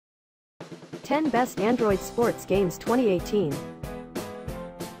10 Best Android Sports Games 2018.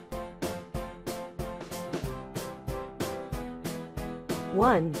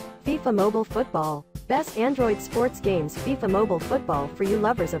 1. FIFA Mobile Football. Best Android Sports Games. FIFA Mobile Football. For you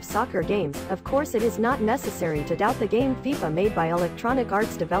lovers of soccer games, of course it is not necessary to doubt the game FIFA made by Electronic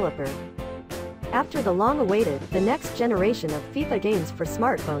Arts developer. After the long-awaited, the next generation of FIFA games for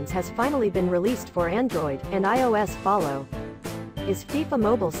smartphones has finally been released for Android, and iOS follow. Is FIFA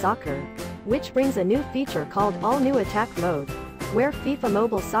Mobile Soccer, which brings a new feature called All New Attack Mode, where FIFA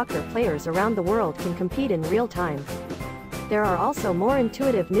Mobile Soccer players around the world can compete in real time. There are also more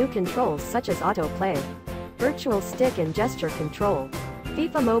intuitive new controls such as autoplay, virtual stick and gesture control.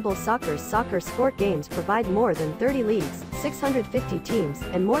 FIFA Mobile Soccer's soccer sport games provide more than 30 leagues, 650 teams,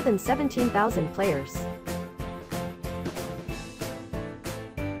 and more than 17,000 players.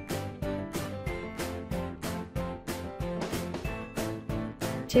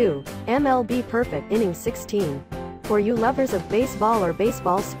 Two. MLB Perfect Inning 16. For you lovers of baseball or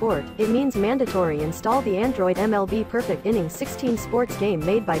baseball sport, it means mandatory install the Android MLB Perfect Inning 16 sports game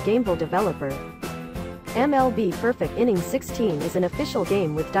made by Gameville developer. MLB Perfect Inning 16 is an official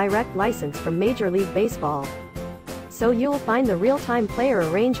game with direct license from Major League Baseball. So you'll find the real-time player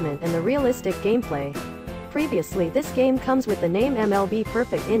arrangement and the realistic gameplay. Previously, this game comes with the name MLB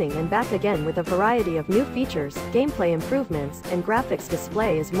Perfect Inning and back again with a variety of new features, gameplay improvements, and graphics.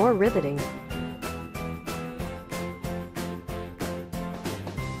 Display is more riveting.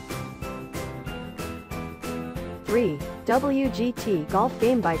 3. WGT Golf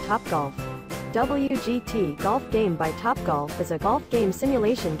Game by Topgolf. WGT Golf Game by Topgolf is a golf game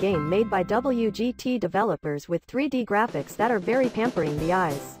simulation game made by WGT developers with 3D graphics that are very pampering the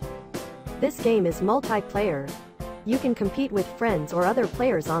eyes. This game is multiplayer. You can compete with friends or other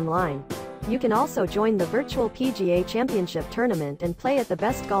players online. You can also join the virtual PGA Championship tournament and play at the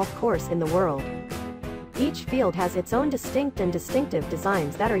best golf course in the world. Each field has its own distinct and distinctive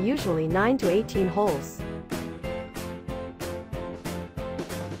designs that are usually 9 to 18 holes.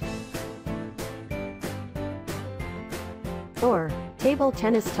 Or, Table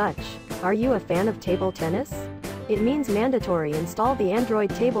Tennis Touch. Are you a fan of table tennis? It means mandatory install the Android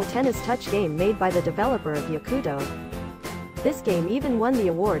Table Tennis Touch game made by the developer of Yakuto. This game even won the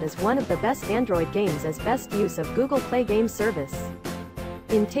award as one of the best Android games as best use of Google Play Game Service.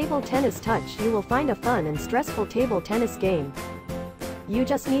 In Table Tennis Touch you will find a fun and stressful table tennis game. You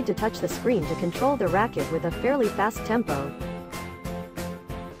just need to touch the screen to control the racket with a fairly fast tempo.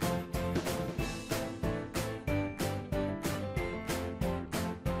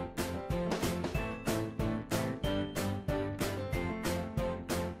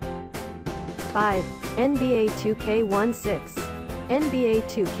 Five. NBA 2K16. NBA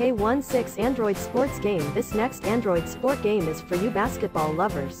 2K16 Android sports game. This next Android sport game is for you basketball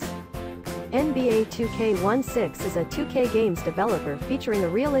lovers. NBA 2K16 is a 2K games developer featuring a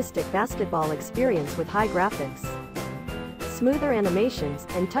realistic basketball experience with high graphics, smoother animations,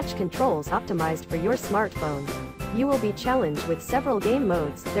 and touch controls optimized for your smartphone. You will be challenged with several game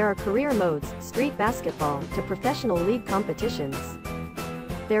modes. There are career modes, street basketball, to professional league competitions.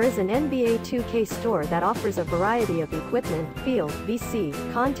 There is an NBA 2K store that offers a variety of equipment, field, VC,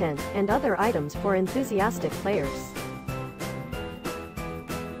 content, and other items for enthusiastic players.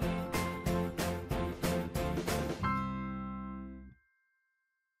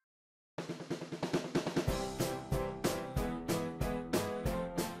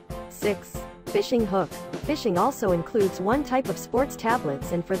 Six. Fishing hook. Fishing also includes one type of sports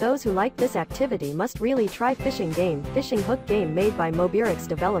tablets, and for those who like this activity must really try Fishing Game. Fishing hook game made by Mobirix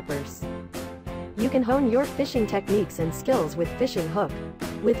developers. You can hone your fishing techniques and skills with Fishing Hook.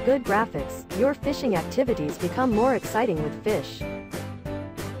 With good graphics, your fishing activities become more exciting with fish.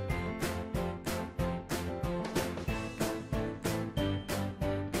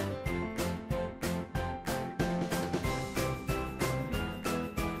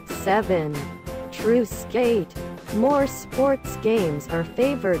 Seven. True Skate. More sports games are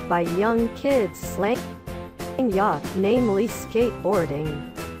favored by young kids slaying yacht, namely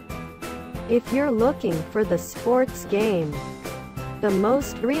skateboarding. If you're looking for the sports game, the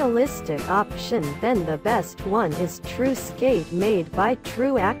most realistic option, then the best one is True Skate, made by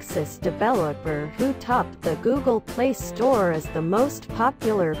True Access developer who topped the Google Play Store as the most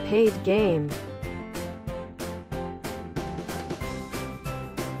popular paid game.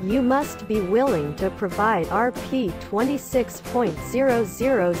 You must be willing to provide Rp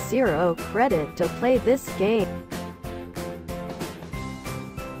 26.000 credit to play this game.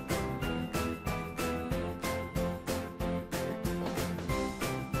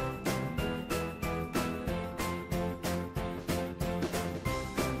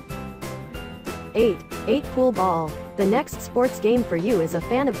 8. 8 Pool Ball. The next sports game for you is a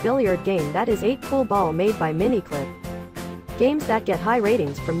fan of billiard game that is 8 Pool Ball made by Miniclip. Games that get high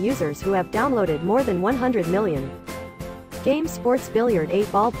ratings from users who have downloaded more than 100 million. Game Sports Billiard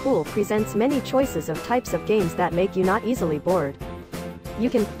 8-Ball Pool presents many choices of types of games that make you not easily bored. You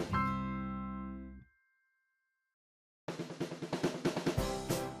can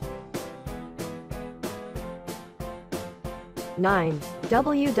 9.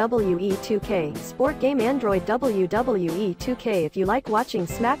 WWE 2K Sport Game Android WWE 2K. If you like watching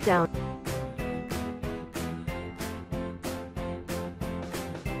SmackDown,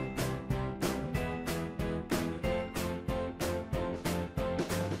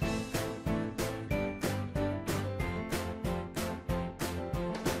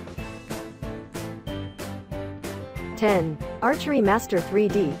 Archery Master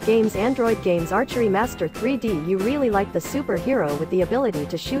 3D Games Android Games Archery Master 3D. You really like the superhero with the ability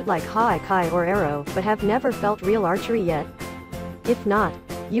to shoot like Hawkeye or Arrow, but have never felt real archery yet? If not,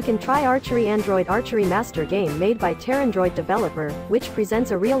 you can try Archery Android Archery Master game made by Terandroid developer, which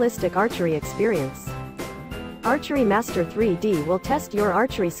presents a realistic archery experience. Archery Master 3D will test your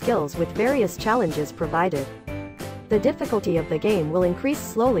archery skills with various challenges provided. The difficulty of the game will increase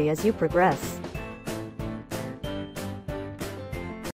slowly as you progress.